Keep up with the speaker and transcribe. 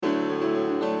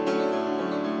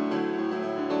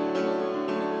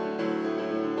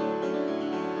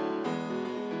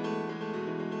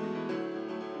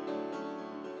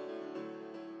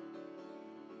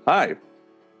Hi,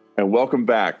 and welcome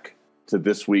back to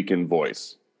This Week in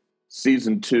Voice,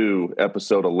 Season 2,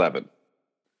 Episode 11.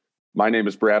 My name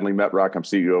is Bradley Metrock. I'm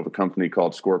CEO of a company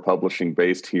called Score Publishing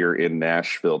based here in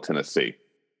Nashville, Tennessee.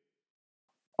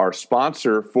 Our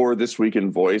sponsor for This Week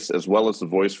in Voice, as well as the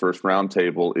Voice First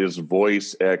Roundtable, is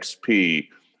Voice XP,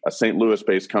 a St.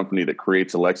 Louis-based company that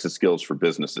creates Alexa skills for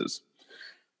businesses.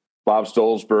 Bob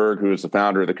Stolzberg, who is the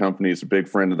founder of the company, is a big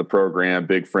friend of the program,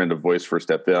 big friend of Voice First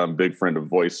FM, big friend of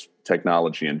voice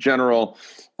technology in general.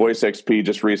 Voice XP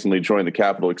just recently joined the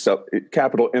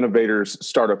Capital Innovators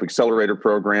Startup Accelerator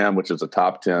Program, which is a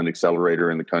top 10 accelerator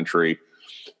in the country.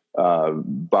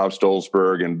 Bob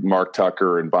Stolzberg and Mark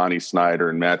Tucker and Bonnie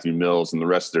Snyder and Matthew Mills and the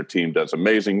rest of their team does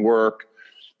amazing work.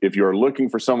 If you're looking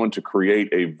for someone to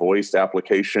create a voice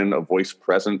application, a voice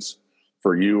presence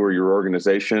for you or your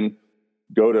organization,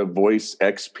 go to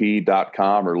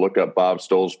voicexp.com or look up Bob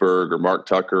Stolzberg or Mark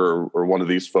Tucker or one of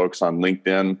these folks on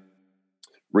LinkedIn.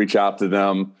 Reach out to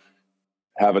them,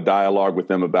 have a dialogue with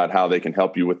them about how they can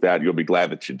help you with that. You'll be glad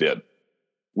that you did.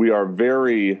 We are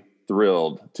very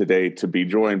thrilled today to be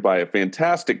joined by a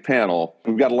fantastic panel.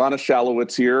 We've got Ilana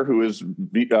Shalowitz here, who is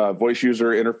Voice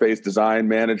User Interface Design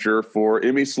Manager for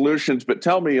ME Solutions. But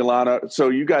tell me, Ilana, so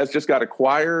you guys just got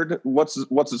acquired. What's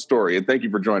the story? And thank you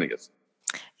for joining us.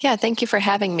 Yeah, thank you for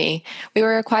having me. We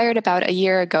were acquired about a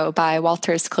year ago by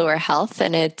Wolters Kluwer Health,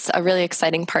 and it's a really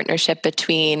exciting partnership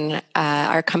between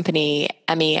our company,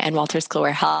 ME, and Wolters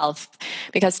Kluwer Health,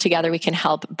 because together we can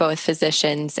help both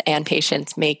physicians and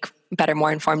patients make better,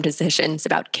 more informed decisions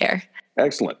about care.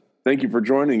 Excellent. Thank you for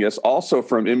joining us. Also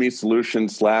from ME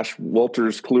Solutions /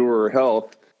 Wolters Kluwer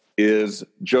Health is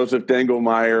Joseph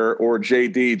Dengelmeyer, or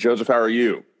JD. Joseph, how are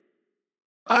you?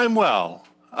 I'm well.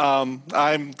 I'm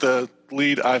the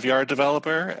lead IVR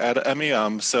developer at ME.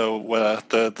 So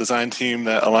the design team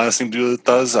that Ilana's team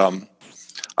does,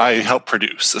 I help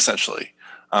produce, essentially.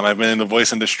 I've been in the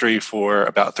voice industry for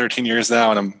about 13 years now,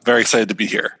 and I'm very excited to be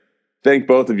here. Thank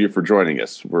both of you for joining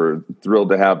us. We're thrilled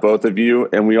to have both of you.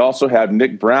 And we also have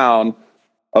Nick Brown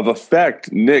of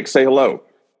Effect. Nick, say hello.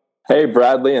 Hey,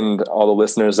 Bradley, and all the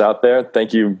listeners out there.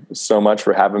 Thank you so much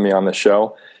for having me on the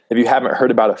show. If you haven't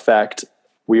heard about Effect,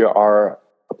 we are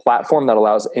a platform that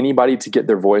allows anybody to get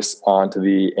their voice onto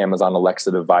the Amazon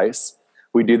Alexa device.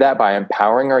 We do that by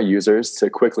empowering our users to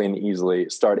quickly and easily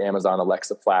start Amazon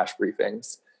Alexa flash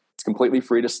briefings. It's completely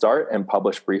free to start and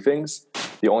publish briefings.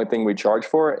 The only thing we charge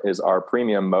for is our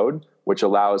premium mode, which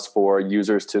allows for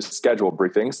users to schedule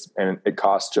briefings, and it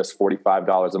costs just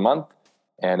 $45 a month.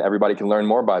 And everybody can learn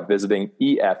more by visiting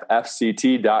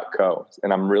EFFCT.co.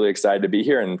 And I'm really excited to be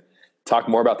here and talk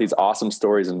more about these awesome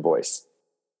stories in voice.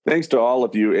 Thanks to all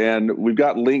of you. And we've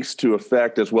got links to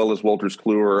Effect as well as Wolters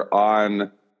Kluwer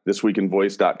on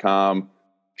thisweekinvoice.com.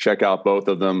 Check out both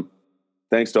of them.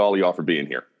 Thanks to all of y'all for being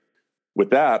here.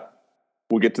 With that,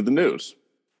 we'll get to the news.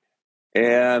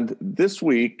 And this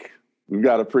week, we've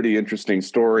got a pretty interesting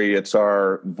story. It's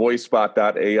our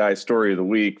VoiceBot.ai story of the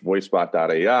week.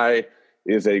 VoiceBot.ai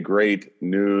is a great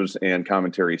news and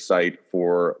commentary site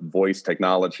for voice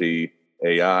technology,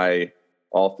 AI,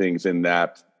 all things in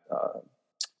that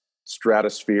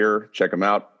stratosphere. Check them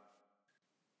out.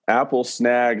 Apple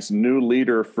snags new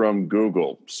leader from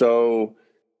Google. So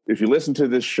if you listen to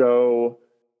this show,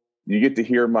 you get to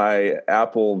hear my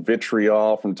Apple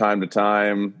vitriol from time to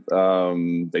time.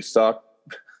 They suck.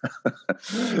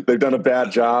 They've done a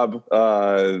bad job.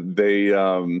 They've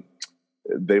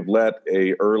let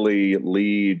a early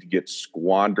lead get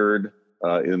squandered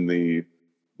in the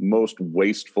most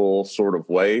wasteful sort of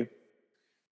way.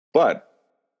 But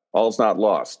all's not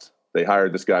lost. They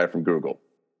hired this guy from Google.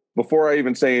 Before I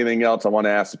even say anything else, I want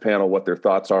to ask the panel what their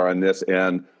thoughts are on this.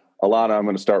 And Ilana, I'm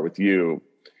going to start with you.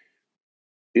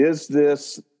 Is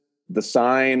this the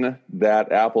sign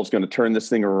that Apple's going to turn this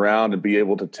thing around and be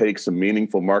able to take some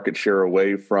meaningful market share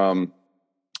away from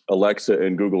Alexa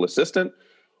and Google Assistant?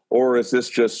 Or is this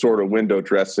just sort of window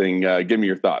dressing? Give me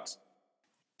your thoughts.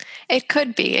 It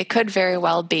could be. It could very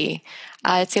well be.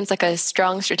 It seems like a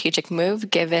strong strategic move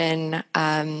given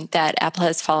that Apple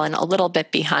has fallen a little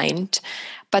bit behind.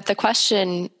 But the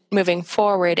question moving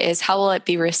forward is how will it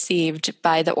be received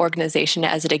by the organization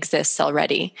as it exists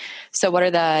already? So what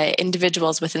are the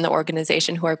individuals within the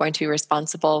organization who are going to be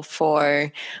responsible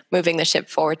for moving the ship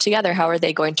forward together? How are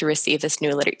they going to receive this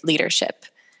new leadership?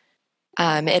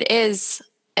 It is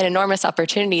an enormous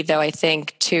opportunity, though, I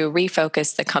think, to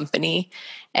refocus the company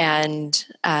and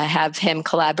have him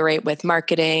collaborate with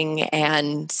marketing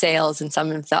and sales and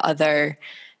some of the other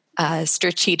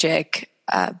strategic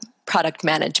product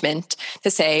management to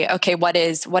say, okay, what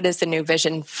is the new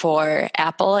vision for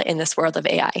Apple in this world of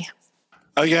AI?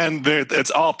 Again,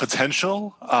 it's all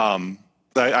potential.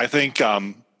 I think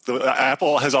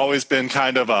Apple has always been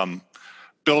kind of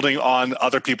building on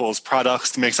other people's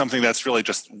products to make something that's really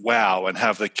just wow and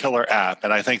have the killer app.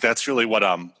 And I think that's really what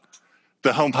the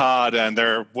HomePod and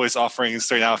their voice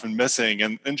offerings right now have been missing.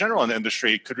 And in general in the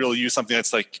industry could really use something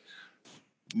that's like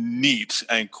neat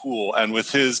and cool. And with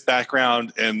his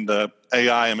background in the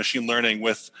AI and machine learning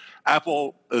with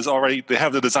Apple they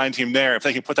have the design team there. If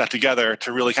they can put that together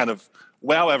to really kind of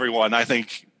wow everyone, I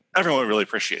think everyone would really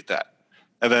appreciate that.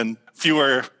 And then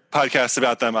fewer podcasts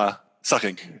about them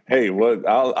sucking. Hey, well,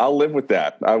 I'll live with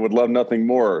that. I would love nothing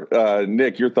more.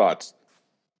 Nick, your thoughts?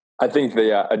 I think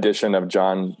the addition of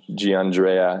John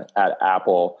Giandrea at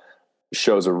Apple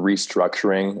shows a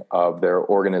restructuring of their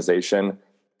organization.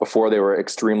 Before, they were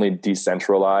extremely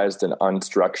decentralized and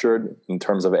unstructured in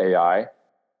terms of AI.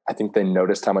 I think they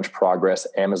noticed how much progress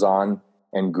Amazon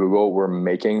and Google were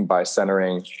making by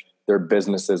centering their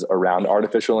businesses around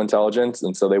artificial intelligence.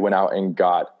 And so they went out and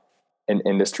got an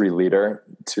industry leader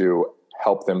to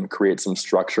help them create some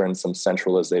structure and some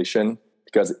centralization,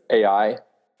 because AI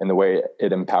and the way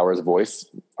it empowers voice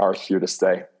are here to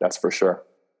stay. That's for sure.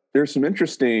 There's some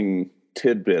interesting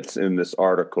tidbits in this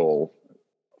article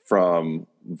from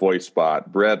VoiceBot.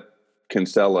 Brett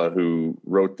Kinsella, who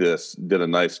wrote this, did a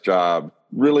nice job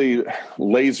really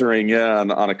lasering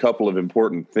in on a couple of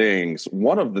important things.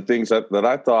 One of the things that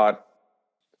I thought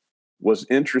was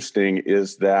interesting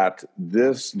is that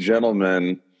this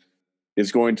gentleman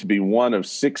is going to be one of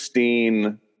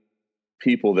 16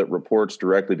 people that reports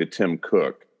directly to Tim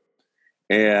Cook.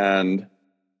 And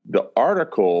the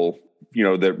article,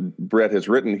 that Brett has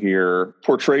written here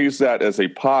portrays that as a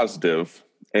positive,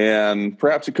 and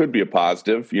perhaps it could be a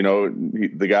positive.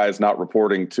 The guy's not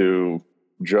reporting to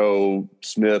Joe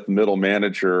Smith, middle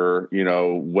manager,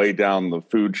 way down the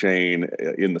food chain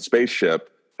in the spaceship.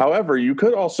 However, you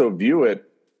could also view it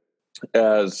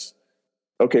as,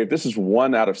 okay, if this is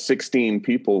 1 out of 16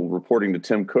 people reporting to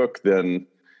Tim Cook, then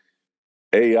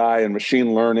AI and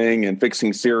machine learning and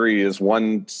fixing Siri is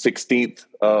 1/16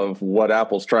 of what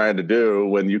Apple's trying to do,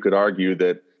 when you could argue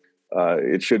that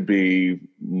it should be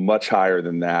much higher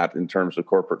than that in terms of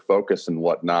corporate focus and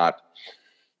whatnot.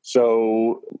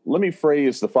 So let me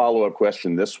phrase the follow-up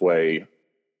question this way.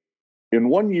 In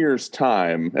 1 year's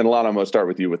time, and Alana, I'm going to start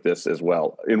with you with this as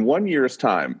well. In 1 year's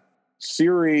time,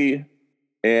 Siri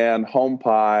and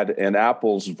HomePod and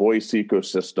Apple's voice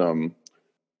ecosystem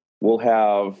will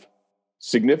have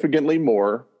significantly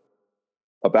more,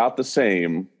 about the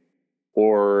same,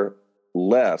 or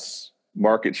less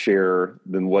market share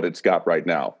than what it's got right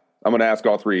now. I'm going to ask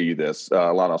all three of you this.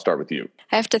 Alana, I'll start with you.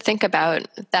 I have to think about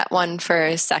that one for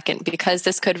a second, because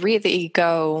this could really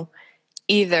go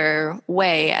either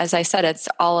way. As I said, it's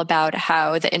all about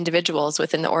how the individuals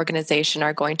within the organization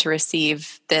are going to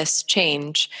receive this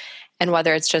change, and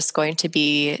whether it's just going to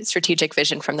be strategic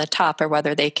vision from the top or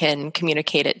whether they can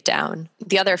communicate it down.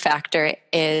 The other factor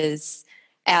is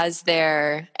as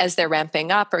they're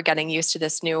ramping up or getting used to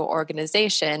this new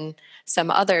organization,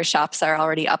 some other shops are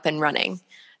already up and running.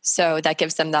 So that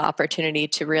gives them the opportunity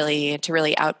to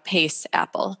really outpace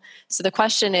Apple. So the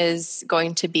question is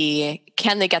going to be,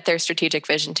 can they get their strategic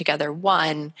vision together,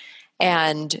 one,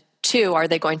 and two, are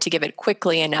they going to give it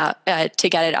quickly enough to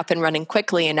get it up and running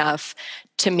quickly enough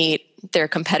to meet their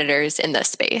competitors in this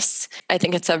space? I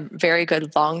think it's a very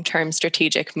good long-term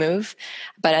strategic move,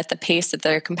 but at the pace that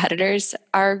their competitors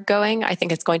are going, I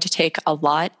think it's going to take a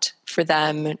lot for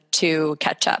them to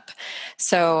catch up.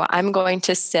 So I'm going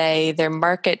to say their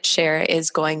market share is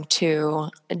going to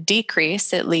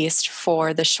decrease, at least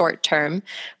for the short term,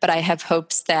 but I have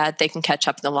hopes that they can catch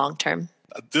up in the long term.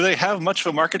 Do they have much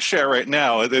of a market share right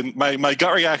now? And my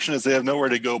gut reaction is they have nowhere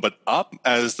to go but up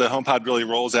as the HomePod really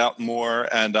rolls out more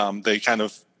and they kind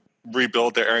of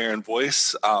rebuild their area and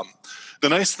voice. The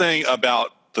nice thing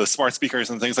about the smart speakers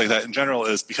and things like that in general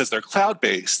is because they're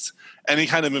cloud-based, any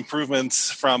kind of improvements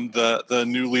from the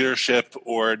new leadership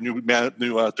or new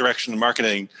direction in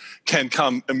marketing can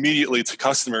come immediately to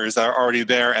customers that are already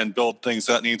there and build things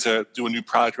that need to do a new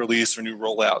product release or new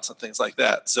rollouts and things like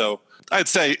that. So I'd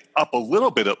say up a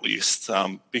little bit at least,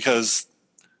 because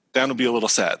down would be a little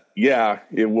sad. Yeah,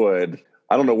 it would.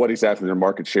 I don't know what exactly their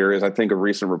market share is. I think a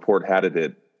recent report had it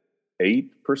at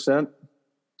 8%.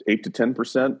 8 to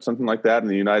 10%, something like that. In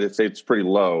the United States, it's pretty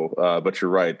low, but you're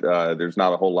right. There's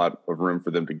not a whole lot of room for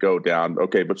them to go down.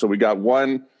 Okay, but so we got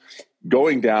one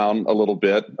going down a little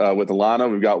bit with Alana.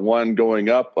 We've got one going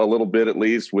up a little bit, at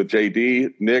least, with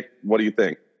JD. Nick, what do you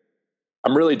think?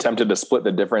 I'm really tempted to split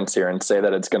the difference here and say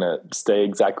that it's going to stay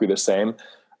exactly the same.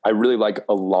 I really like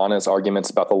Alana's arguments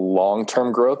about the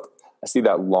long-term growth. I see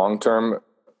that long-term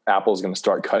Apple is going to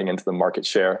start cutting into the market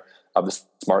share of the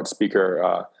smart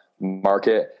speaker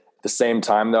market. At the same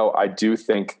time, though, I do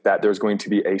think that there's going to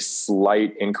be a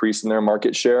slight increase in their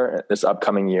market share this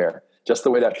upcoming year. Just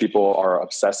the way that people are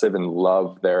obsessive and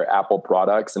love their Apple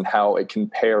products and how it can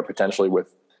pair potentially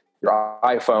with your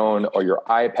iPhone or your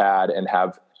iPad and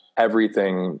have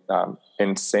everything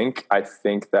in sync. I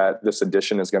think that this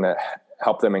addition is going to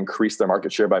help them increase their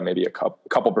market share by maybe a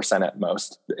couple percent at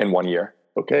most in 1 year.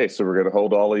 Okay, so we're going to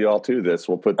hold all of y'all to this.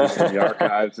 We'll put this in the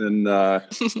archives and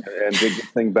dig the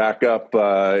thing back up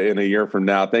in a year from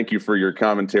now. Thank you for your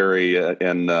commentary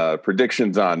and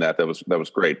predictions on that. That was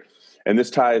great. And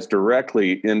this ties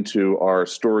directly into our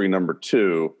story number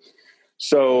 2.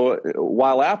 So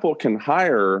while Apple can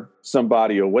hire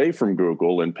somebody away from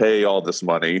Google and pay all this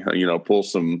money, pull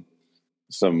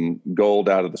some gold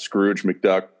out of the Scrooge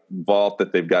McDuck vault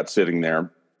that they've got sitting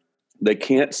there, they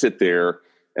can't sit there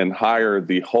and hire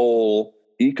the whole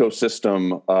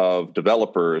ecosystem of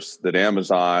developers that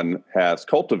Amazon has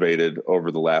cultivated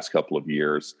over the last couple of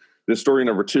years. This story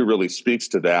number 2 really speaks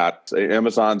to that.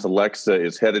 Amazon's Alexa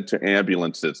is headed to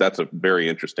ambulances. That's a very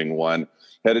interesting one.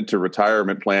 Headed to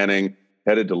retirement planning,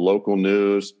 headed to local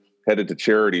news, headed to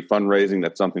charity fundraising.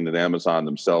 That's something that Amazon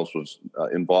themselves was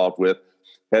involved with.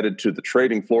 Headed to the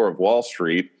trading floor of Wall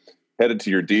Street. Headed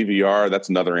to your DVR. That's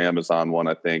another Amazon one,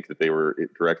 I think, that they were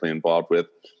directly involved with.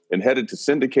 And headed to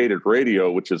syndicated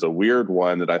radio, which is a weird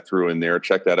one that I threw in there.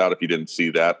 Check that out if you didn't see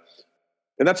that.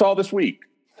 And that's all this week.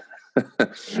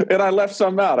 And I left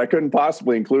some out. I couldn't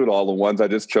possibly include all the ones. I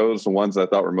just chose the ones I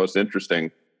thought were most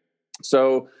interesting.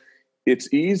 So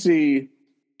it's easy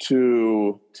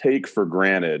to take for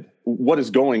granted what is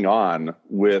going on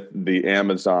with the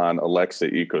Amazon Alexa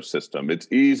ecosystem. It's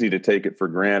easy to take it for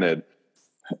granted.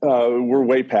 We're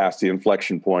way past the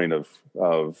inflection point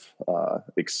of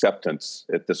acceptance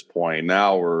at this point.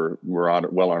 Now we're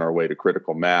well on our way to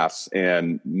critical mass.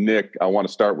 And Nick, I want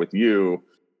to start with you.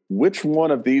 Which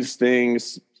one of these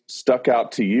things stuck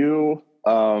out to you?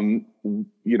 From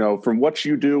what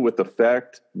you do with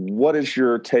Effect, what is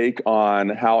your take on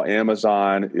how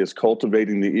Amazon is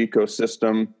cultivating the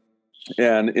ecosystem?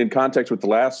 And in context with the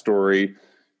last story,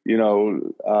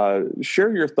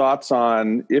 share your thoughts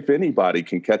on if anybody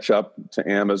can catch up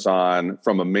to Amazon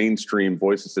from a mainstream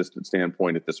voice assistant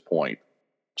standpoint at this point.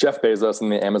 Jeff Bezos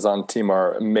and the Amazon team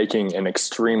are making an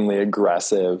extremely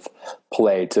aggressive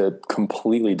play to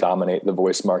completely dominate the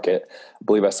voice market. I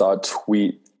believe I saw a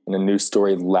tweet in a news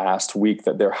story last week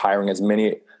that they're hiring as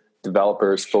many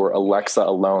developers for Alexa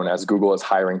alone as Google is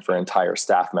hiring for entire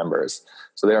staff members.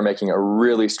 So they are making a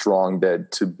really strong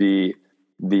bid to be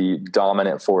the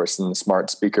dominant force in the smart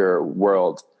speaker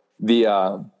world.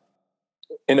 The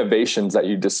innovations that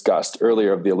you discussed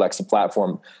earlier of the Alexa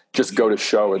platform just go to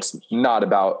show it's not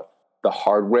about the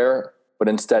hardware, but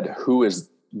instead who is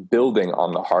building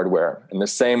on the hardware. In the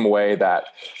same way that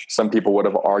some people would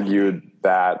have argued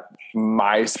that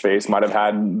MySpace might have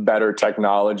had better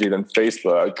technology than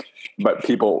Facebook, but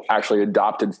people actually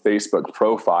adopted Facebook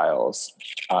profiles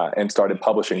and started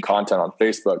publishing content on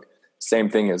Facebook. Same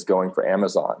thing is going for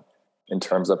Amazon in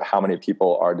terms of how many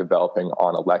people are developing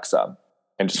on Alexa.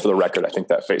 And just for the record, I think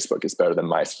that Facebook is better than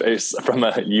MySpace from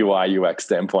a UI UX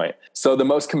standpoint. So the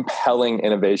most compelling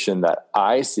innovation that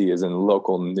I see is in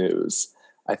local news.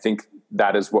 I think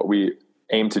that is what we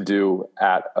aim to do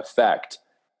at Effect.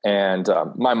 And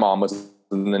my mom was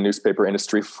in the newspaper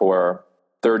industry for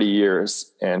 30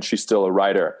 years, and she's still a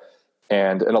writer.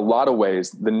 And in a lot of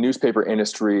ways, the newspaper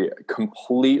industry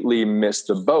completely missed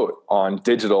the boat on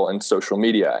digital and social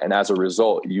media. And as a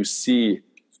result, you see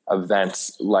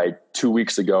events like 2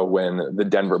 weeks ago when the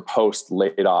Denver Post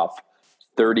laid off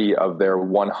 30 of their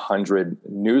 100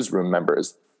 newsroom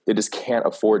members. They just can't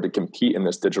afford to compete in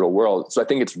this digital world. So I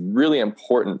think it's really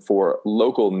important for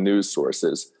local news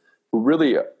sources who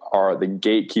really are the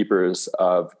gatekeepers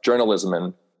of journalism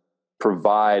and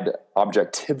provide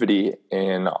objectivity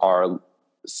in our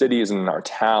cities and in our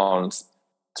towns.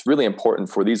 It's really important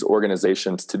for these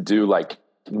organizations to do like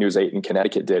News 8 in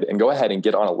Connecticut did and go ahead and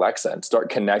get on Alexa and start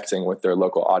connecting with their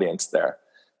local audience there.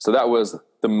 So that was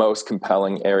the most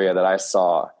compelling area that I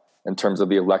saw in terms of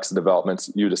the Alexa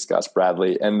developments you discussed,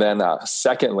 Bradley. And then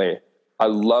secondly, I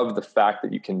love the fact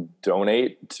that you can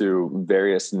donate to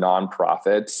various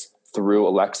nonprofits through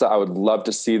Alexa. I would love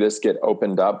to see this get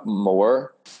opened up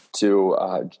more to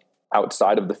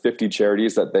outside of the 50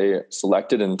 charities that they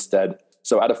selected instead.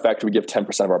 So at Effect, we give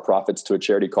 10% of our profits to a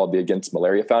charity called the Against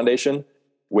Malaria Foundation,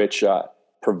 which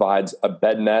provides a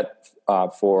bed net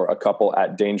for a couple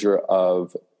at danger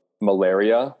of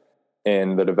malaria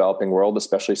in the developing world,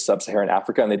 especially sub-Saharan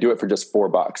Africa. And they do it for just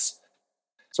 $4.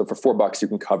 So for $4, you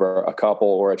can cover a couple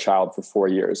or a child for 4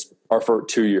 years or for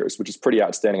 2 years, which is pretty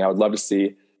outstanding. I would love to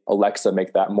see Alexa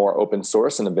make that more open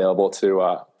source and available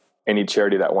to any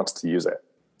charity that wants to use it.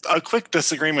 A quick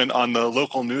disagreement on the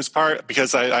local news part,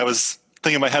 because I was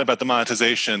thinking in my head about the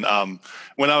monetization.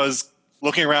 When I was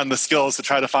looking around the skills to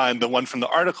try to find the one from the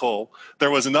article,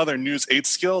 there was another News 8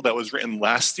 skill that was written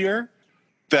last year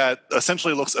that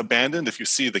essentially looks abandoned if you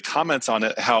see the comments on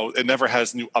it, how it never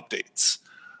has new updates.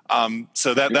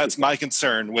 So that's my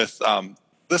concern with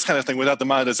this kind of thing. Without the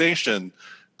monetization,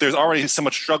 there's already so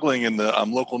much struggling in the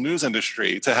local news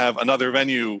industry to have another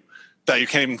venue that you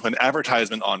can't even put an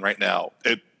advertisement on right now.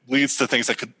 It leads to things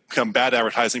that could become bad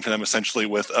advertising for them, essentially,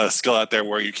 with a skill out there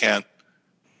where you can't,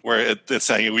 where it's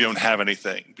saying we don't have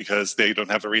anything because they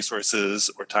don't have the resources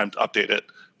or time to update it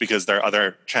because there are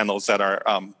other channels that are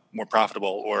more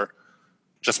profitable or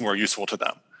just more useful to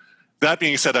them. That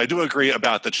being said, I do agree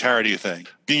about the charity thing.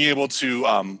 Being able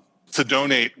to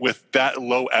donate with that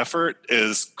low effort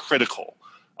is critical.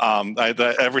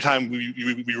 Every time we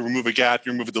remove a gap,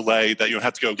 you remove a delay, that you don't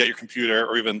have to go get your computer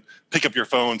or even pick up your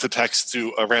phone to text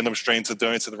to a random stranger to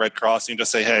donate to the Red Cross. You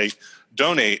just say, hey,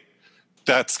 donate.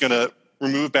 That's going to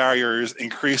remove barriers,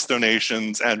 increase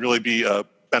donations, and really be a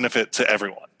benefit to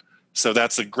everyone. So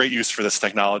that's a great use for this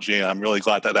technology, and I'm really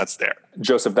glad that that's there.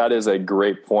 Joseph, that is a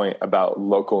great point about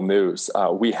local news.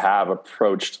 We have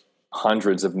approached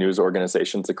hundreds of news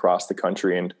organizations across the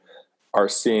country and are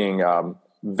seeing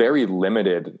very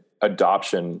limited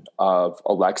adoption of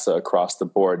Alexa across the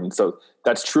board. And so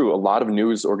that's true. A lot of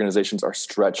news organizations are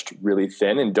stretched really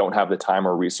thin and don't have the time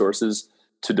or resources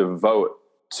to devote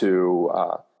to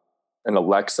an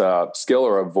Alexa skill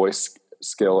or a voice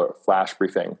skill or flash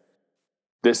briefing.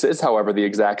 This is, however, the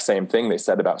exact same thing they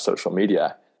said about social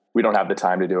media. We don't have the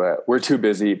time to do it. We're too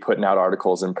busy putting out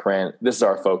articles in print. This is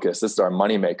our focus. This is our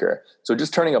moneymaker. So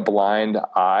just turning a blind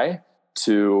eye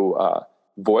to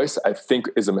voice, I think,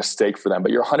 is a mistake for them.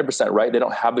 But you're 100% right. They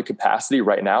don't have the capacity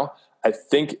right now. I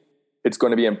think it's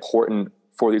going to be important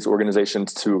for these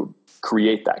organizations to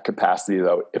create that capacity,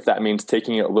 though, if that means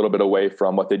taking it a little bit away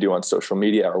from what they do on social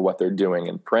media or what they're doing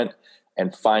in print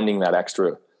and finding that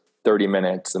extra 30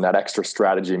 minutes and that extra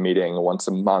strategy meeting once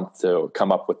a month to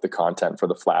come up with the content for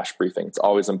the flash briefing. It's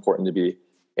always important to be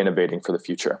innovating for the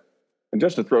future. And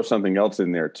just to throw something else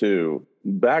in there too,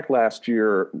 back last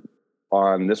year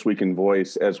on This Week in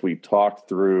Voice, as we talked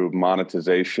through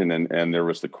monetization and there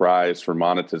was the cries for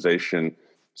monetization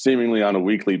seemingly on a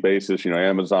weekly basis,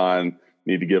 Amazon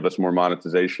need to give us more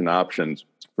monetization options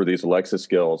for these Alexa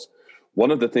skills.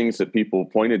 One of the things that people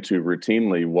pointed to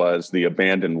routinely was the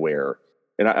abandonware.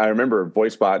 And I remember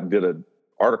VoiceBot did an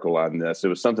article on this. It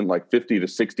was something like 50 to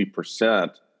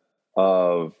 60%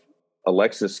 of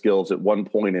Alexa skills at one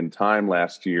point in time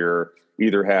last year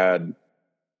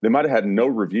they might have had no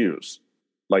reviews,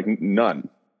 like none,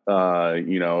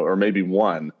 or maybe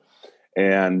one.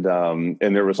 And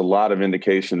there was a lot of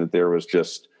indication that there was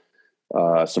just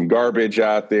some garbage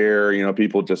out there,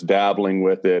 people just dabbling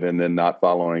with it and then not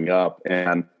following up.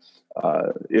 And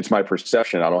it's my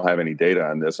perception. I don't have any data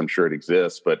on this. I'm sure it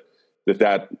exists, but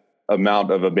that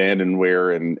amount of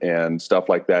abandonware and stuff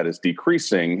like that is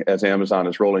decreasing as Amazon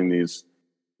is rolling these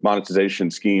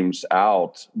monetization schemes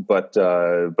out. But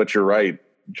you're right,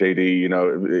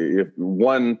 JD. If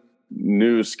one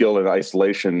new skill in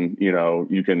isolation,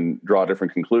 you can draw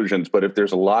different conclusions. But if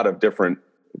there's a lot of different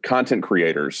content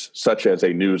creators, such as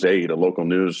a News 8, a local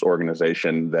news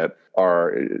organization, that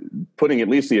are putting at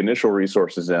least the initial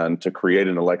resources in to create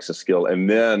an Alexa skill, and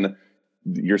then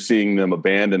you're seeing them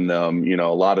abandon them, a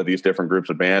lot of these different groups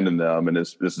abandon them, and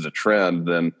this is a trend,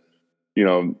 then,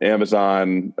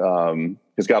 Amazon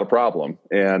has got a problem.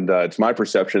 And it's my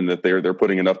perception that they're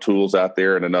putting enough tools out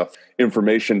there and enough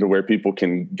information to where people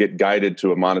can get guided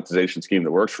to a monetization scheme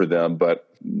that works for them. But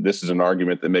this is an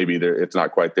argument that maybe it's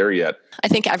not quite there yet. I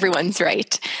think everyone's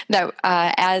right that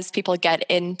as people get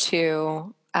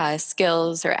into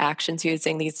skills or actions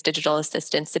using these digital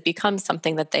assistants, it becomes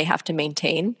something that they have to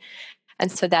maintain.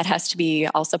 And so that has to be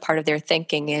also part of their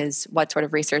thinking, is what sort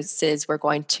of resources we're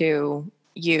going to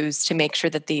use to make sure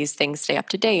that these things stay up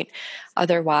to date.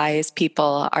 Otherwise,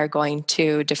 people are going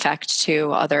to defect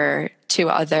to other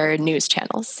news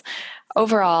channels.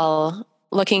 Overall,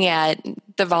 looking at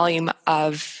the volume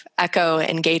of Echo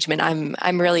engagement,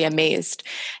 I'm really amazed.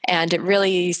 And it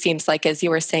really seems like, as you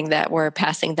were saying, that we're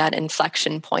passing that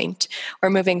inflection point. We're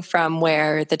moving from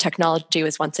where the technology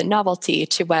was once a novelty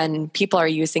to when people are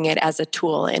using it as a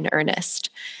tool in earnest.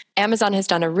 Amazon has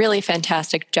done a really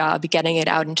fantastic job getting it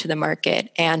out into the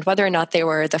market. And whether or not they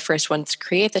were the first ones to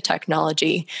create the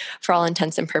technology, for all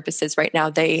intents and purposes right now,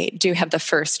 they do have the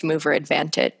first mover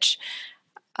advantage.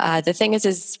 The thing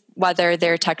is whether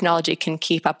their technology can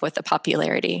keep up with the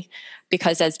popularity.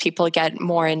 Because as people get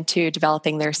more into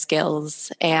developing their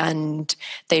skills and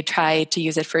they try to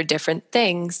use it for different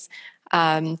things,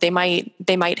 they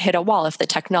might hit a wall if the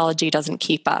technology doesn't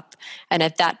keep up. And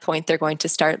at that point, they're going to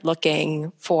start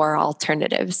looking for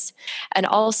alternatives. And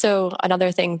also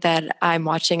another thing that I'm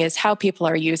watching is how people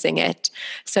are using it.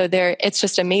 So it's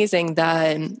just amazing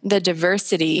the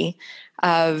diversity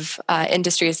of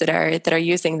industries that are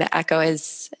using the Echo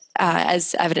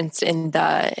as evidenced in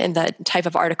the type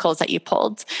of articles that you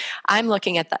pulled. I'm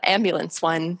looking at the ambulance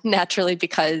one naturally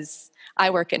because I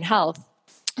work in health,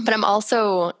 but I'm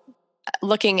also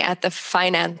looking at the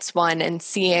finance one and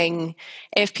seeing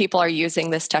if people are using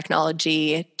this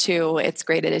technology to its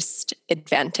greatest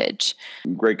advantage.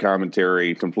 Great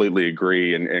commentary, completely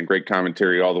agree, and great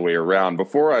commentary all the way around.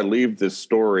 Before I leave this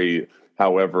story,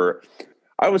 however,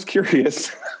 I was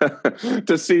curious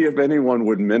to see if anyone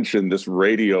would mention this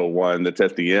radio one that's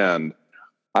at the end.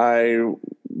 I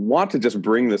want to just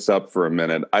bring this up for a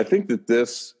minute. I think that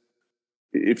this,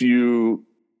 if you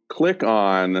click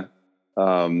on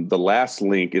the last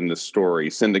link in the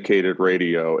story, syndicated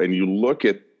radio, and you look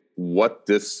at what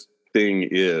this thing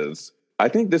is, I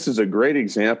think this is a great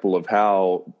example of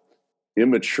how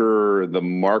immature the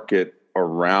market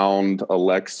around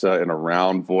Alexa and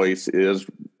around voice is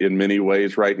in many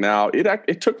ways right now.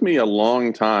 It took me a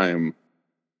long time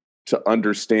to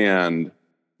understand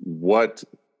what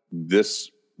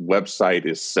this website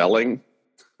is selling.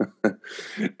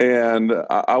 And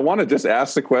I want to just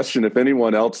ask the question if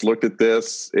anyone else looked at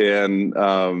this and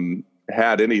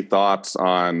had any thoughts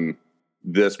on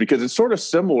this, because it's sort of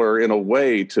similar in a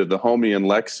way to the Homie and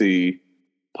Lexi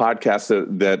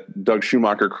podcast that Doug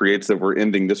Schumacher creates that we're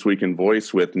ending This Week in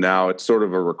Voice with now. It's sort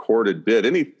of a recorded bit.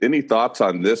 Any thoughts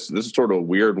on this? This is sort of a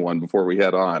weird one before we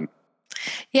head on.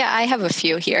 Yeah, I have a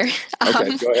few here.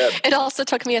 Okay, go ahead. It also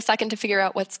took me a second to figure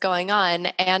out what's going on.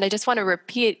 And I just want to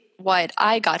repeat what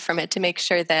I got from it to make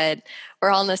sure that we're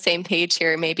all on the same page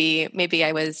here. Maybe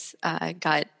I was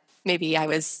maybe I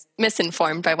was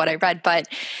misinformed by what I read, but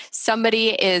somebody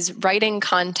is writing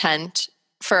content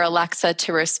for Alexa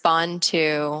to respond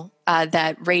to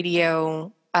that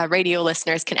radio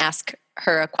listeners can ask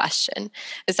her a question.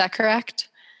 Is that correct?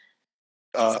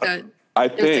 I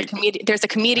think there's a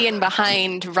comedian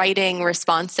behind writing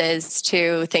responses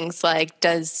to things like,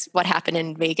 does what happened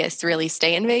in Vegas really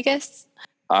stay in Vegas?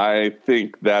 I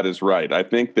think that is right. I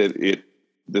think that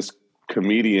this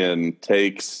comedian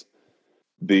takes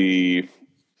the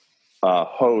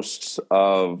hosts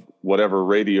of whatever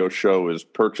radio show is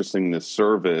purchasing this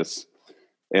service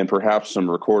and perhaps some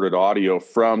recorded audio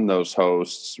from those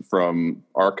hosts from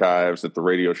archives that the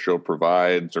radio show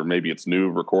provides, or maybe it's new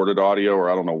recorded audio, or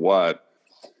I don't know what,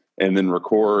 and then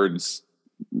records,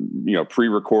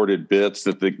 pre-recorded bits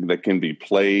that can be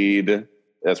played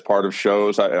as part of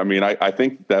shows. I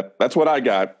think that's what I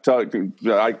got.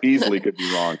 I easily could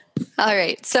be wrong. All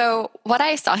right. So what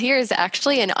I saw here is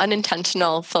actually an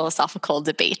unintentional philosophical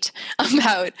debate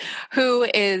about who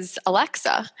is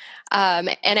Alexa.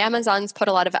 And Amazon's put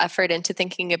a lot of effort into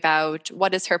thinking about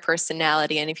what is her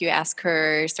personality. And if you ask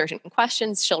her certain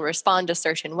questions, she'll respond a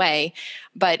certain way.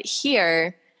 But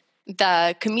here,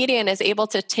 the comedian is able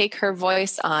to take her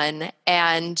voice on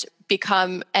and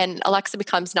Alexa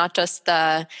becomes not just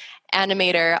the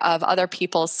animator of other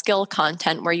people's skill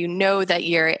content where you know that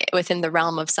you're within the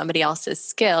realm of somebody else's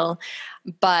skill,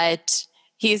 but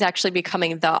he's actually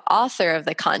becoming the author of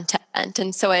the content.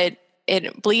 And so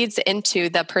it bleeds into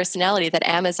the personality that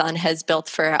Amazon has built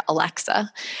for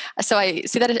Alexa. So I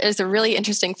see that it is a really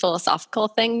interesting philosophical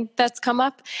thing that's come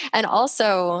up. And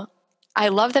also, I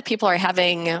love that people are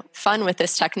having fun with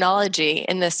this technology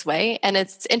in this way. And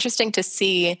it's interesting to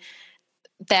see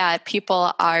that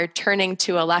people are turning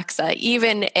to Alexa,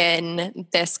 even in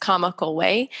this comical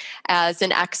way, as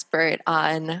an expert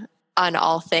on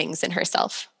all things in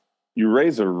herself. You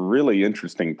raise a really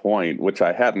interesting point, which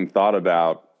I hadn't thought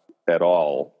about at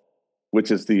all, which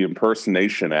is the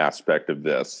impersonation aspect of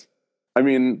this. I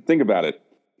mean, think about it.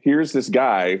 Here's this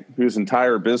guy whose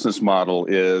entire business model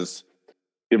is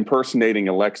impersonating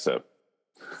Alexa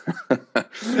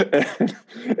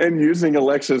and using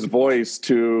Alexa's voice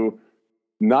to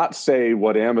not say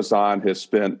what Amazon has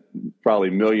spent probably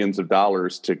millions of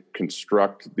dollars to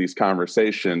construct these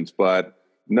conversations, but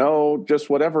no, just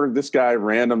whatever this guy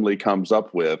randomly comes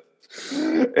up with.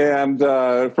 And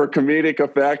for comedic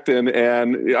effect.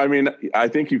 And I mean, I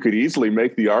think you could easily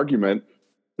make the argument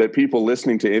that people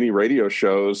listening to any radio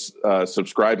shows,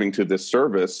 subscribing to this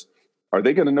service, are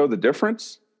they going to know the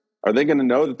difference? are they going to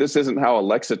know that this isn't how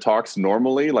Alexa talks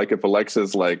normally? Like if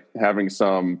Alexa's like having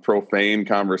some profane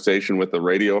conversation with a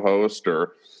radio host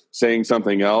or saying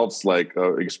something else, like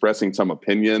expressing some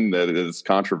opinion that is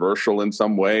controversial in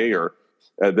some way, or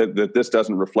that this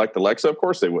doesn't reflect Alexa, of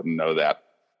course they wouldn't know that.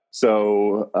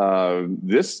 So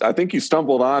I think you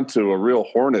stumbled onto a real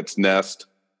hornet's nest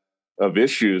of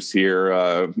issues here.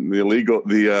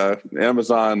 The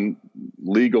Amazon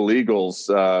legals,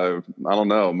 I don't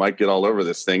know, might get all over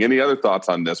this thing. Any other thoughts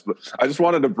on this? But I just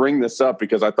wanted to bring this up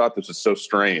because I thought this was so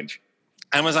strange.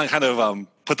 Amazon kind of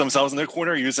put themselves in their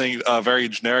corner using a very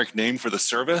generic name for the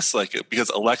service, like because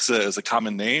Alexa is a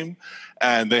common name,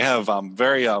 and they have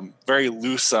very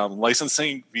loose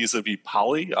licensing vis-a-vis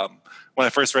Polly. When I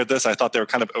first read this, I thought they were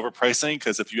kind of overpricing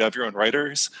because if you have your own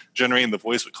writers, generating the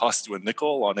voice would cost you a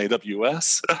nickel on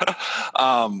AWS.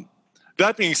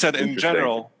 That being said, in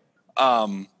general,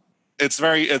 it's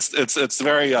very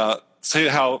say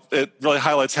how it really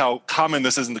highlights how common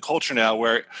this is in the culture now,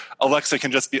 where Alexa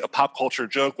can just be a pop culture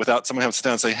joke without someone having to sit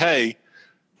down and say, hey,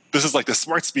 this is like the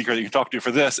smart speaker that you can talk to for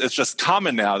this. It's just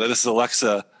common now that this is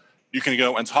Alexa you can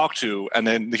go and talk to, and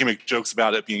then they can make jokes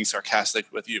about it being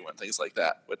sarcastic with you and things like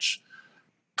that, which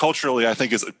culturally I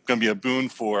think is going to be a boon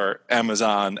for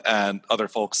Amazon and other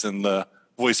folks in the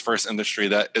voice first industry,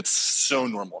 that it's so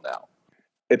normal now.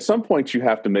 At some point you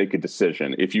have to make a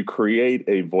decision. If you create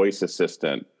a voice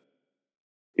assistant,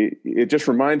 it just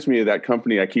reminds me of that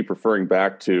company I keep referring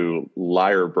back to,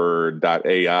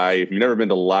 Lyrebird.ai. If you've never been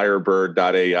to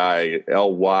Lyrebird.ai,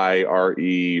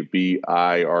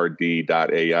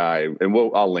 Lyrebird.ai, and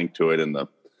I'll link to it in the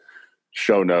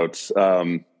show notes.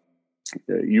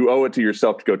 You owe it to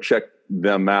yourself to go check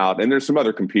them out. And there's some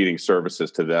other competing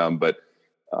services to them, but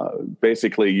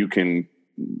basically you can,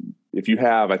 if you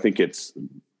have, I think it's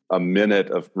a minute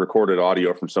of recorded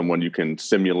audio from someone, you can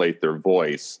simulate their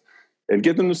voice and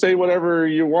get them to say whatever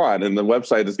you want. And the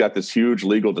website has got this huge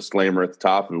legal disclaimer at the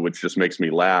top of it, which just makes me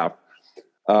laugh.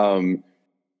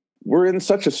 We're in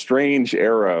such a strange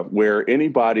era where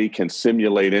anybody can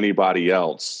simulate anybody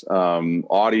else.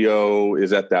 Audio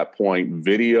is at that point.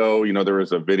 Video, there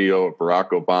was a video of Barack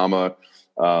Obama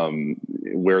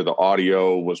where the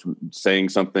audio was saying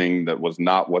something that was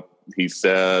not what he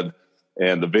said.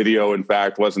 And the video, in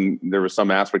fact, there was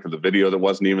some aspect of the video that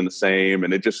wasn't even the same.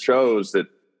 And it just shows that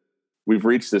we've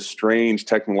reached this strange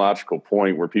technological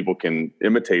point where people can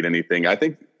imitate anything. I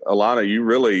think, Alana, you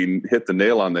really hit the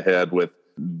nail on the head with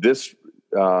this.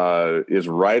 Is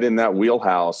right in that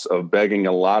wheelhouse of begging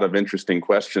a lot of interesting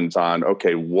questions on,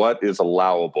 okay, what is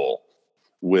allowable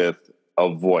with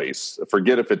a voice?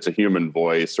 Forget if it's a human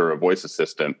voice or a voice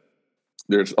assistant.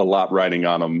 There's a lot riding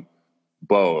on them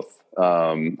both.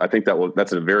 I think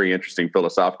that's a very interesting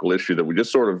philosophical issue that we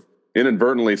just sort of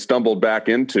inadvertently stumbled back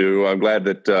into. I'm glad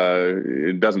that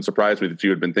it doesn't surprise me that you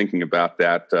had been thinking about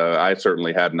that. I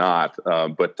certainly had not,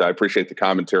 but I appreciate the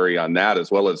commentary on that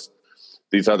as well as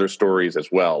these other stories as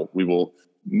well. We will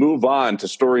move on to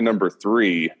story number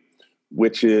 3,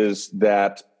 which is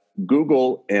that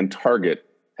Google and Target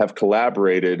have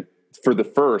collaborated for the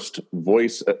first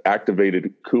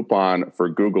voice-activated coupon for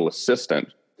Google Assistant.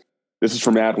 This is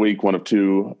from Adweek, one of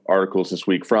 2 articles this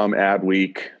week from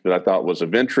Adweek that I thought was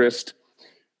of interest.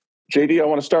 JD, I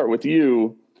want to start with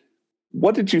you.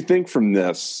 What did you think from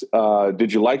this?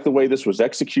 Did you like the way this was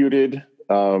executed?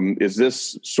 Is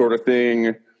this sort of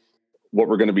thing what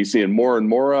we're going to be seeing more and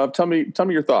more of? Tell me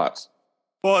your thoughts.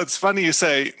 Well, it's funny you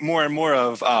say more and more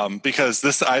of, because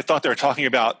this, I thought they were talking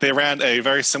about, they ran a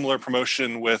very similar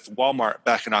promotion with Walmart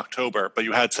back in October, but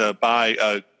you had to buy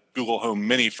a Google Home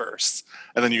Mini first,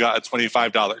 and then you got a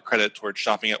 $25 credit towards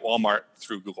shopping at Walmart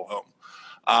through Google Home.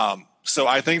 So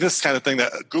I think this kind of thing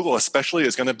that Google especially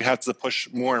is going to have to push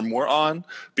more and more on,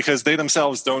 because they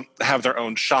themselves don't have their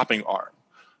own shopping arm.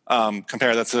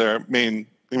 Compare that to their main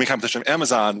competition of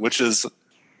Amazon, which is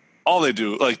all they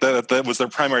do. Like that was their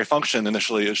primary function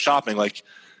initially, is shopping. Like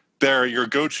they're your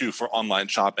go-to for online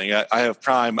shopping. I have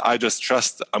Prime. I just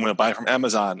trust I'm going to buy from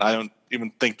Amazon. I don't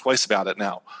even think twice about it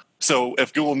now. So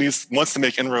if Google wants to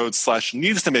make inroads /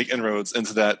 needs to make inroads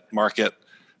into that market,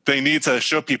 they need to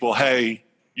show people, hey,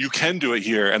 you can do it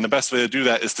here. And the best way to do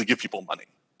that is to give people money.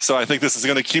 So I think this is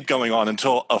going to keep going on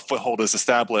until a foothold is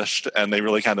established and they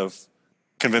really kind of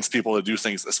convince people to do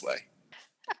things this way.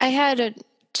 I had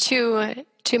two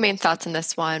main thoughts on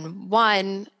this one.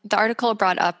 One, the article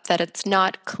brought up that it's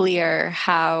not clear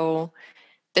how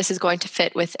this is going to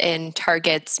fit within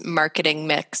Target's marketing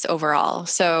mix overall.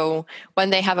 So when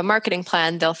they have a marketing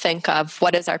plan, they'll think of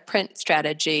what is our print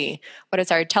strategy, what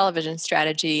is our television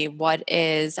strategy, what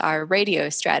is our radio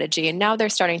strategy, and now they're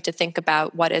starting to think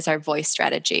about what is our voice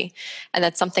strategy. And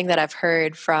that's something that I've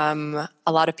heard from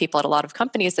a lot of people at a lot of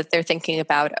companies, that they're thinking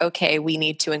about, okay, we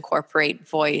need to incorporate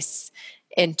voice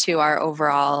into our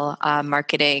overall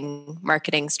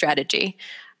marketing strategy.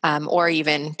 Or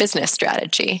even business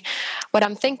strategy. What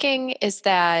I'm thinking is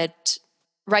that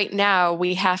right now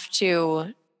we have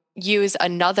to use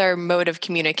another mode of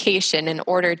communication in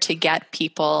order to get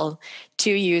people to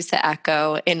use the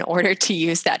Echo, in order to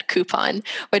use that coupon,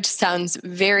 which sounds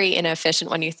very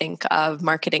inefficient when you think of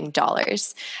marketing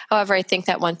dollars. However, I think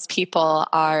that once people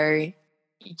are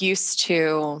used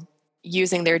to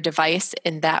using their device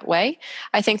in that way,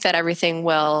 I think that everything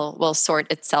will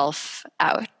sort itself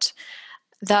out.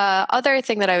 The other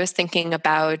thing that I was thinking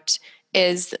about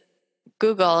is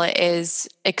Google is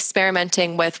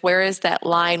experimenting with where is that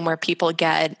line where people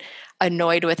get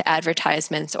annoyed with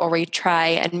advertisements, or we try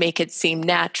and make it seem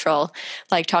natural,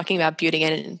 like talking about Beauty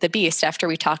and the Beast after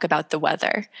we talk about the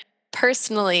weather.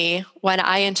 Personally, when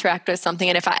I interact with something,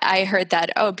 and if I heard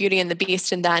that, oh, Beauty and the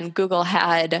Beast, and then Google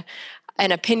had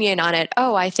an opinion on it,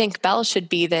 oh, I think Belle should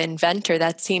be the inventor,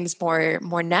 that seems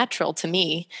more natural to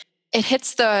me. It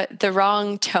hits the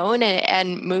wrong tone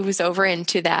and moves over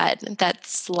into that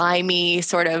slimy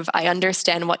sort of, I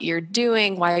understand what you're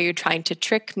doing. Why are you trying to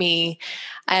trick me?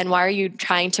 And why are you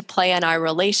trying to play on our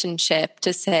relationship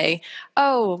to say,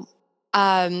 oh,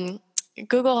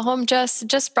 Google Home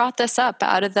just brought this up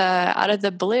out of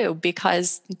the blue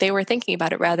because they were thinking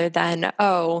about it, rather than,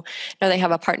 oh, no, they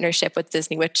have a partnership with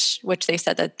Disney, which they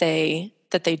said that they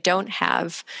don't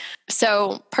have.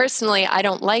 So personally, I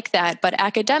don't like that. But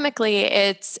academically,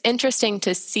 it's interesting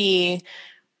to see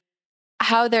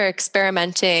how they're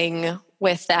experimenting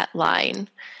with that line.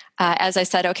 As I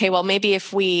said, okay, well, maybe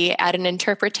if we add an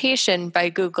interpretation by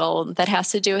Google that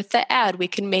has to do with the ad, we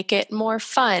can make it more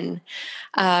fun.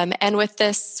 And with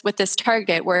this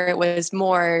Target, where it was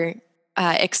more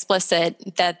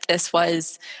explicit that this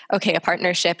was, okay, a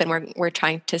partnership, and we're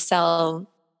trying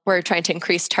to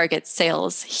increase Target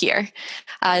sales here.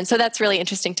 And so that's really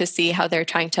interesting to see how they're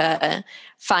trying to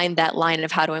find that line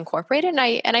of how to incorporate it.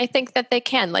 And I think that they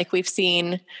can, like we've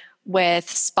seen with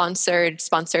sponsored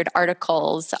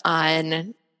articles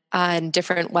on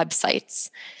different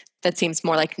websites. That seems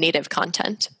more like native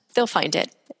content. They'll find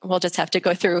it. We'll just have to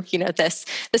go through, this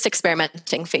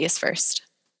experimenting phase first.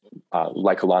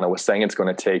 Like Alana was saying, it's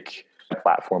going to take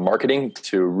platform marketing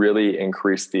to really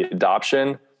increase the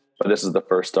adoption. But this is the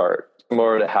first start.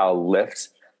 Similar to how Lyft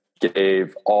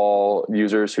gave all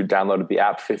users who downloaded the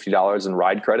app $50 in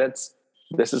ride credits,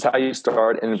 this is how you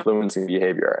start influencing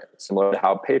behavior. Similar to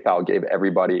how PayPal gave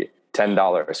everybody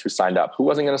 $10 who signed up, who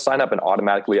wasn't going to sign up and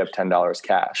automatically have $10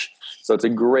 cash. So it's a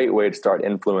great way to start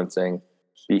influencing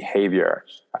behavior.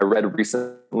 I read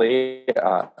recently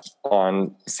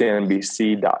on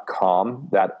CNBC.com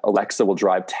that Alexa will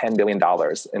drive $10 billion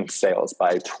in sales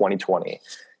by 2020.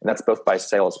 And that's both by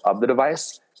sales of the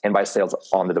device and by sales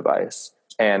on the device.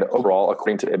 And overall,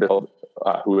 according to Ipsos,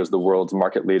 who is the world's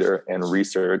market leader in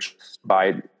research,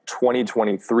 by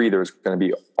 2023, there's going to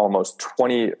be almost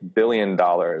 $20 billion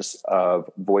of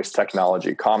voice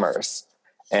technology commerce.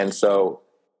 And so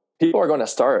people are going to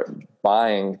start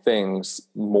buying things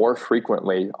more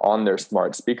frequently on their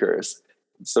smart speakers.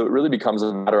 So it really becomes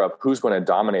a matter of who's going to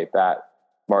dominate that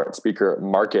smart speaker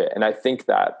market. And I think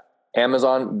that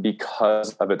Amazon,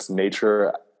 because of its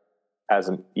nature as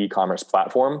an e-commerce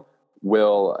platform,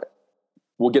 will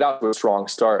get out to a strong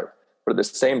start. But at the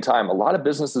same time, a lot of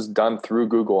business is done through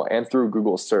Google and through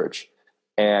Google search.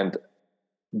 And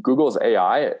Google's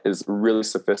AI is really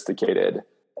sophisticated,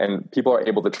 and people are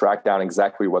able to track down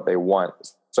exactly what they want.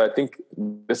 So I think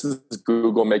this is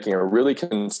Google making a really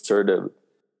concerted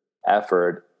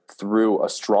effort through a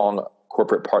strong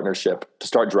corporate partnership to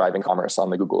start driving commerce on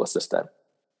the Google Assistant.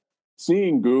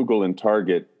 Seeing Google and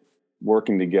Target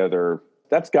working together,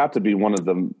 that's got to be one of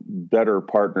the better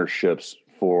partnerships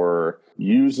for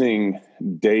using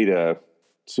data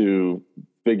to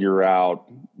figure out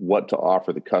what to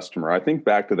offer the customer. I think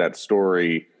back to that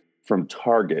story from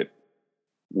Target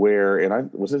where, and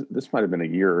this might have been a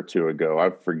year or two ago, I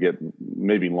forget,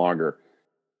 maybe longer,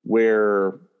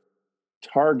 where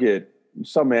Target,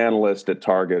 some analyst at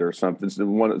Target or something,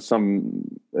 some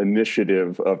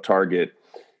initiative of Target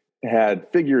had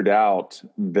figured out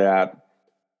that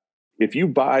if you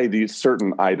buy these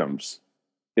certain items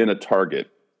in a Target,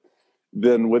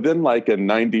 then within like a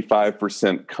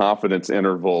 95% confidence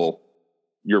interval,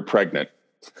 you're pregnant.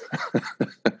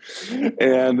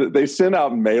 And they sent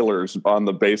out mailers on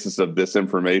the basis of this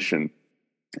information.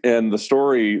 And the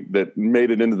story that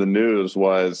made it into the news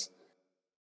was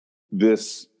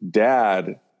this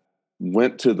dad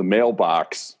went to the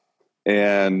mailbox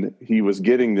and he was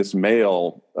getting this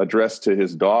mail addressed to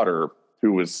his daughter,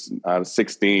 who was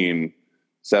 16,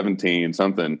 17,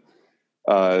 something,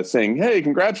 saying, "Hey,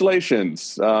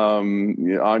 congratulations on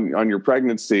your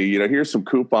pregnancy. You know, here's some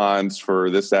coupons for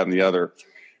this, that, and the other."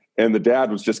 And the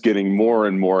dad was just getting more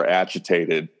and more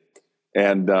agitated.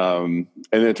 And then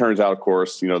it turns out, of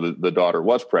course, you know, the daughter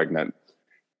was pregnant.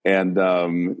 And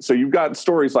so you've got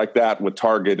stories like that with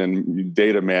Target and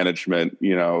data management,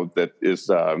 you know, that is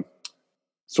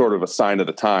sort of a sign of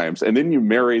the times. And then you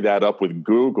marry that up with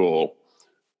Google,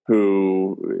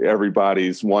 who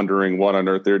everybody's wondering what on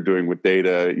earth they're doing with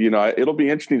data. You know, it'll be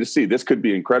interesting to see. This could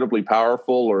be incredibly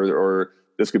powerful, or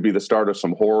this could be the start of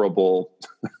some horrible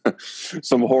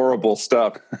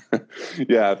stuff.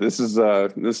 Yeah, this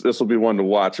will be one to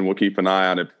watch, and we'll keep an eye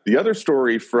on it. The other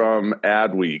story from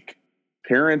Adweek: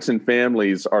 parents and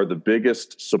families are the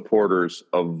biggest supporters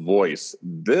of voice.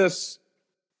 This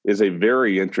is a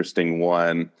very interesting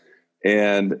one.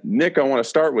 And Nick, I want to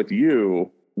start with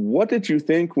you. What did you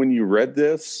think when you read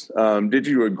this? Did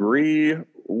you agree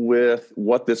with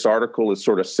what this article is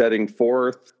sort of setting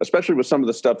forth, especially with some of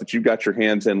the stuff that you got your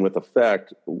hands in with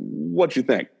Effect? What'd you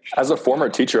think? As a former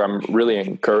teacher, I'm really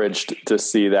encouraged to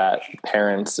see that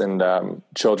parents and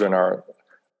children are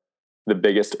the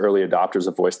biggest early adopters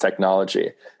of voice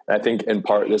technology. And I think in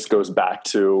part this goes back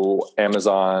to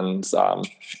Amazon's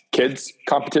kids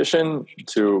competition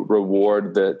to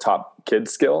reward the top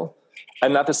kids skill.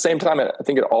 And at the same time, I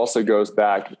think it also goes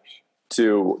back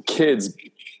to kids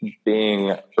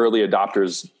being early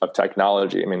adopters of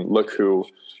technology. I mean, look who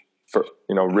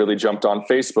really jumped on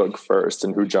Facebook first,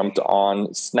 and who jumped on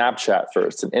Snapchat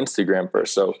first and Instagram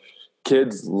first. So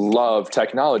kids love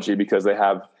technology because they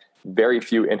have very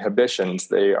few inhibitions.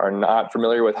 They are not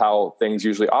familiar with how things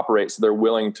usually operate, so they're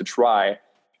willing to try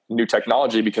new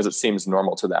technology because it seems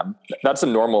normal to them. That's a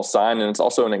normal sign, and it's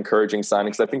also an encouraging sign,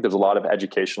 because I think there's a lot of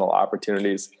educational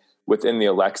opportunities within the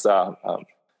Alexa.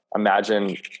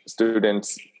 Imagine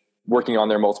students working on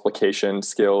their multiplication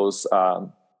skills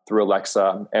through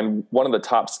Alexa. And one of the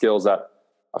top skills that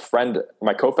a friend,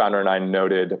 my co-founder, and I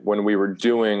noted when we were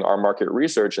doing our market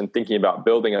research and thinking about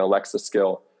building an Alexa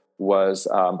skill was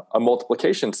a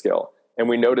multiplication skill. And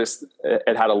we noticed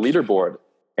it had a leaderboard,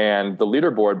 and the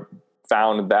leaderboard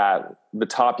found that the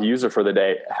top user for the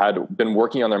day had been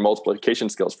working on their multiplication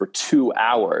skills for 2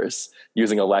 hours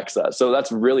using Alexa. So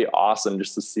that's really awesome,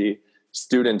 just to see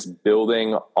students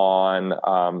building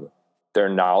on their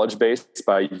knowledge base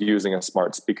by using a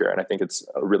smart speaker. And I think it's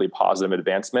a really positive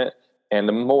advancement. And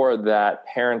the more that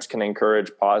parents can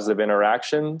encourage positive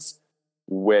interactions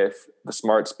with the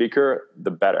smart speaker,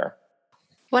 the better.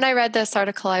 When I read this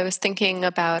article, I was thinking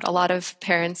about a lot of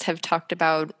parents have talked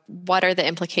about what are the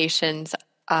implications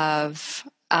of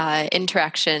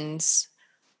interactions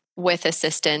with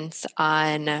assistants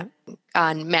on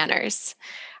manners.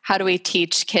 How do we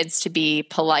teach kids to be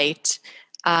polite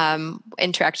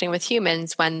interacting with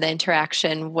humans when the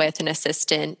interaction with an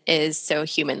assistant is so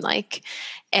human-like?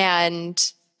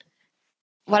 And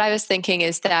what I was thinking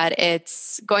is that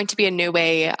it's going to be a new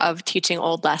way of teaching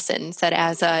old lessons, that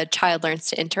as a child learns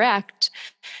to interact,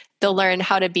 they'll learn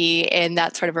how to be in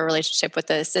that sort of a relationship with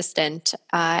the assistant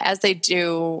as they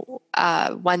do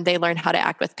when they learn how to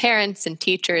act with parents and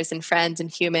teachers and friends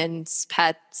and humans,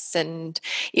 pets, and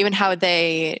even how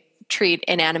they treat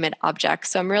inanimate objects.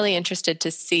 So I'm really interested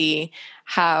to see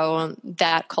how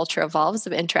that culture evolves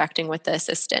of interacting with the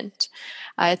assistant.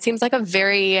 It seems like a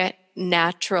very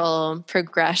natural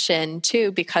progression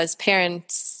too, because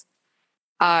parents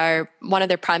are, one of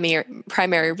their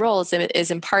primary roles is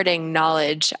imparting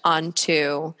knowledge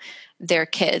onto their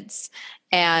kids.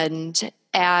 And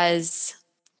as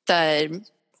the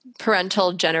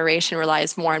parental generation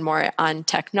relies more and more on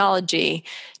technology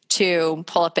to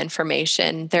pull up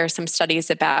information, there are some studies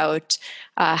about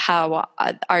how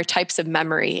our types of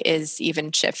memory is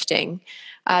even shifting.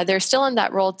 They're still in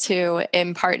that role to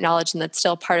impart knowledge, and that's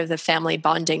still part of the family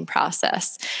bonding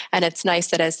process. And it's nice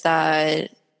that, as the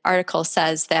article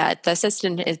says, that the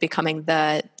assistant is becoming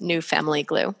the new family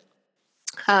glue.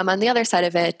 On the other side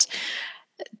of it,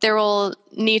 there will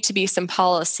need to be some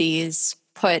policies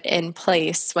put in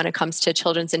place when it comes to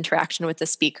children's interaction with the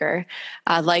speaker,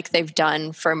 like they've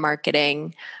done for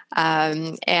marketing.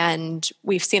 And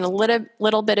we've seen a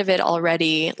little bit of it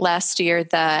already. Last year,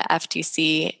 the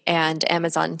FTC and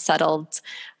Amazon settled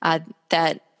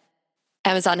that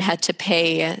Amazon had to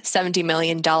pay $70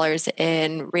 million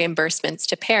in reimbursements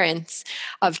to parents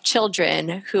of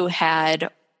children who had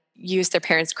used their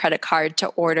parents' credit card to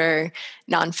order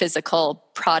non-physical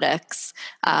products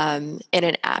in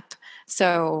an app.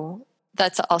 So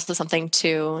that's also something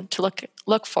to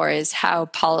look for, is how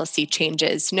policy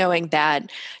changes, knowing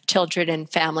that children and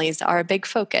families are a big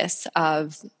focus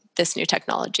of this new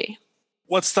technology.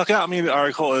 What stuck out to me in the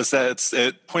article is that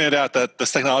it pointed out that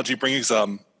this technology brings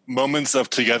moments of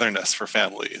togetherness for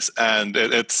families. And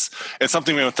it's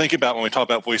something we don't think about when we talk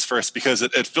about voice first, because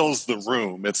it fills the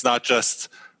room. It's not just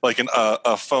like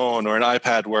a phone or an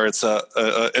iPad where it's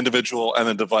a individual and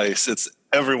a device. It's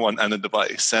everyone and a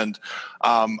device. And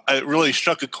it really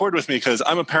struck a chord with me because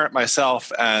I'm a parent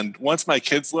myself. And once my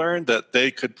kids learned that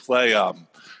they could play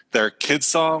their kids'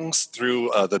 songs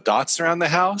through the dots around the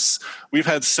house, we've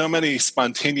had so many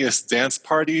spontaneous dance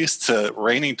parties to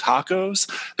raining tacos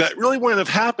that really wouldn't have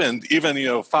happened even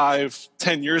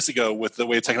 5-10 years ago with the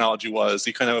way technology was.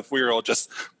 You can have a 4-year-old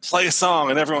just play a song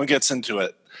and everyone gets into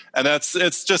it. And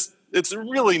it's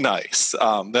really nice.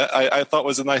 That I thought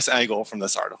was a nice angle from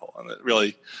this article, and it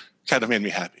really kind of made me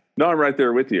happy. No, I'm right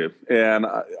there with you. And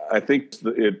I think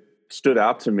it stood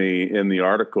out to me in the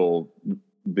article,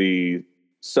 the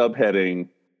subheading,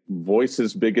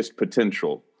 Voice's Biggest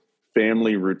Potential,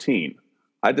 Family Routine.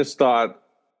 I just thought,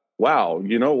 wow,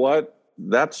 you know what?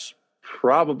 That's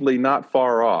probably not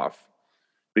far off,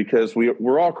 because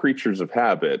we're all creatures of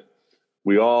habit.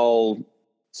 We all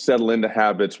settle into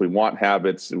habits. We want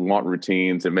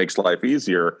routines. It makes life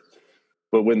easier.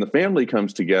 But when the family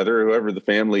comes together, whoever the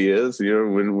family is,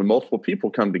 when multiple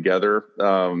people come together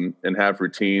and have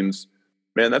routines,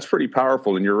 man, that's pretty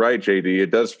powerful. And you're right, JD, it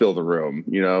does fill the room.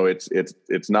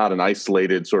 It's not an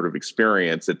isolated sort of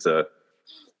experience. It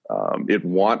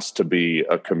wants to be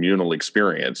a communal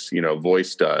experience.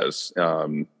 Voice does.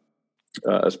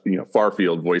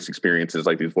 Far-field voice experiences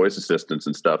like these voice assistants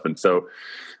and stuff. And so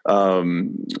I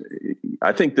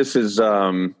think this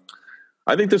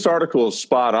article is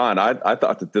spot on. I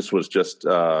thought that this was just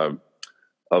a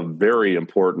very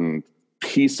important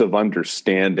piece of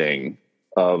understanding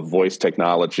of voice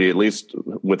technology, at least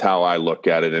with how I look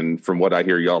at it. And from what I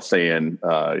hear y'all saying,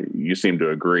 you seem to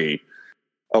agree.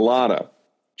 Alana,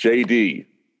 JD,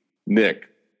 Nick,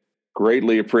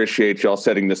 greatly appreciate y'all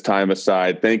setting this time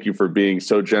aside. Thank you for being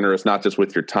so generous, not just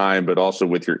with your time, but also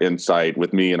with your insight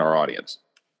with me and our audience.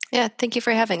 Yeah, thank you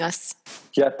for having us.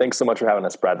 Yeah, thanks so much for having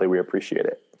us, Bradley. We appreciate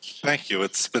it. Thank you.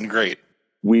 It's been great.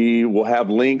 We will have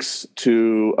links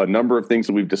to a number of things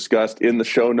that we've discussed in the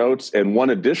show notes. And one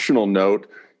additional note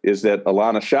is that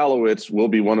Alana Shalowitz will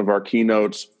be one of our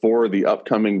keynotes for the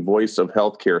upcoming Voice of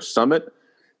Healthcare Summit.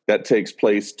 That takes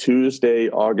place Tuesday,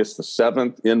 August the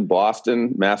 7th in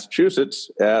Boston, Massachusetts,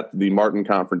 at the Martin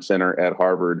Conference Center at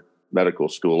Harvard Medical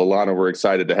School. Alana, we're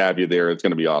excited to have you there. It's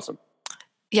going to be awesome.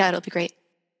 Yeah, it'll be great.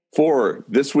 For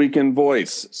This Week in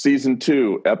Voice, Season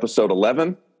 2, Episode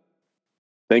 11,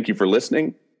 thank you for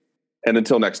listening, and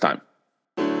until next time.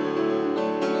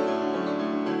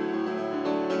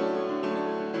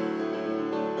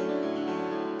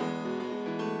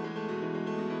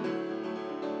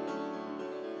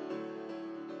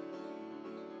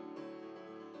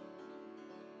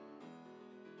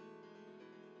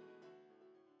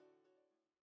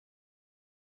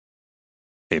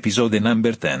 Episode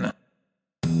number 10.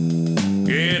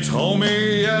 It's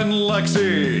Homie and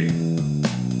Lexi.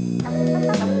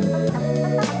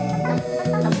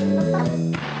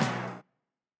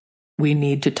 We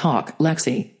need to talk,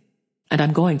 Lexi. And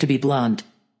I'm going to be blunt.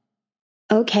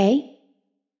 Okay.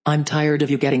 I'm tired of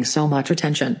you getting so much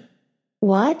attention.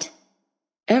 What?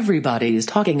 Everybody is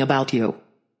talking about you.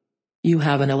 You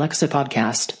have an Alexa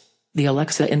podcast, the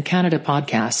Alexa in Canada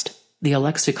podcast, the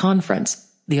Alexa Conference,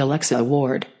 the Alexa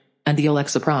Award, and the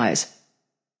Alexa Prize.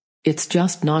 It's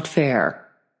just not fair.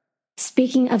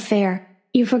 Speaking of fair,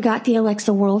 you forgot the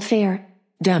Alexa World Fair.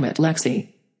 Damn it, Lexi.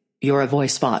 You're a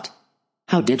voice bot.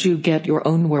 How did you get your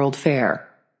own World Fair?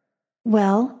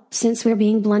 Well, since we're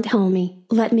being blunt, homie,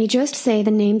 let me just say the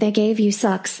name they gave you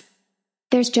sucks.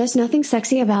 There's just nothing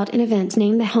sexy about an event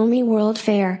named the Homie World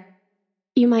Fair.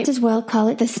 You might as well call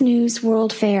it the Snooze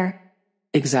World Fair.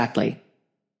 Exactly.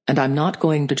 And I'm not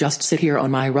going to just sit here on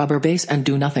my rubber base and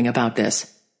do nothing about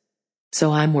this.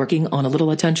 So I'm working on a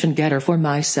little attention getter for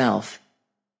myself.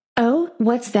 Oh,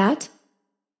 what's that?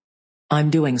 I'm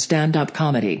doing stand-up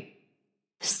comedy.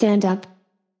 Stand-up.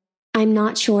 I'm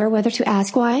not sure whether to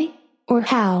ask why or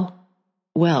how.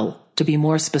 Well, to be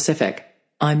more specific,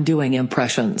 I'm doing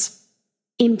impressions.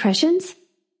 Impressions?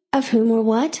 Of whom or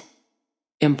what?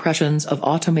 Impressions of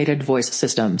automated voice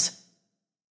systems.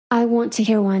 I want to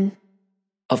hear one.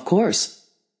 Of course.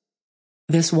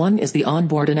 This one is the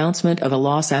onboard announcement of a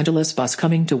Los Angeles bus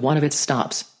coming to one of its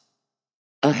stops.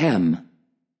 Ahem.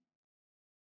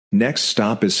 Next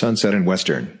stop is Sunset and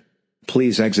Western.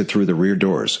 Please exit through the rear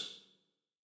doors.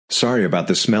 Sorry about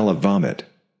the smell of vomit.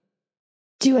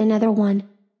 Do another one.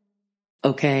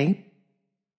 Okay.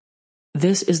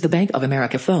 This is the Bank of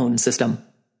America phone system.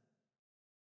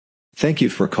 Thank you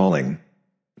for calling.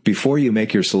 Before you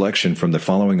make your selection from the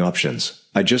following options,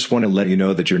 I just want to let you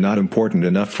know that you're not important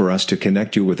enough for us to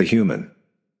connect you with a human.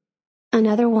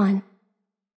 Another one.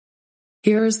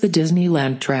 Here's the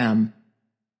Disneyland tram.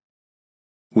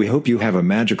 We hope you have a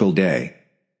magical day.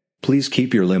 Please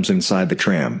keep your limbs inside the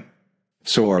tram,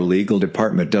 so our legal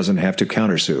department doesn't have to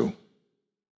countersue.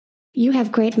 You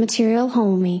have great material,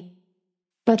 homie.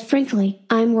 But frankly,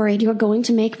 I'm worried you're going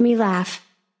to make me laugh.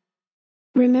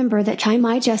 Remember that time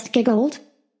I just giggled?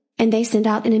 And they sent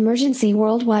out an emergency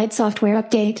worldwide software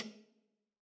update.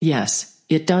 Yes,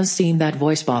 it does seem that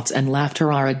voice bots and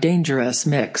laughter are a dangerous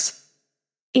mix.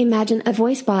 Imagine a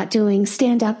voice bot doing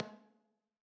stand-up.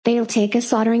 They'll take a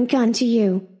soldering gun to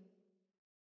you.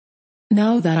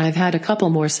 Now that I've had a couple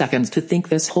more seconds to think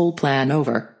this whole plan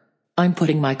over, I'm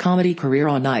putting my comedy career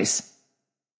on ice.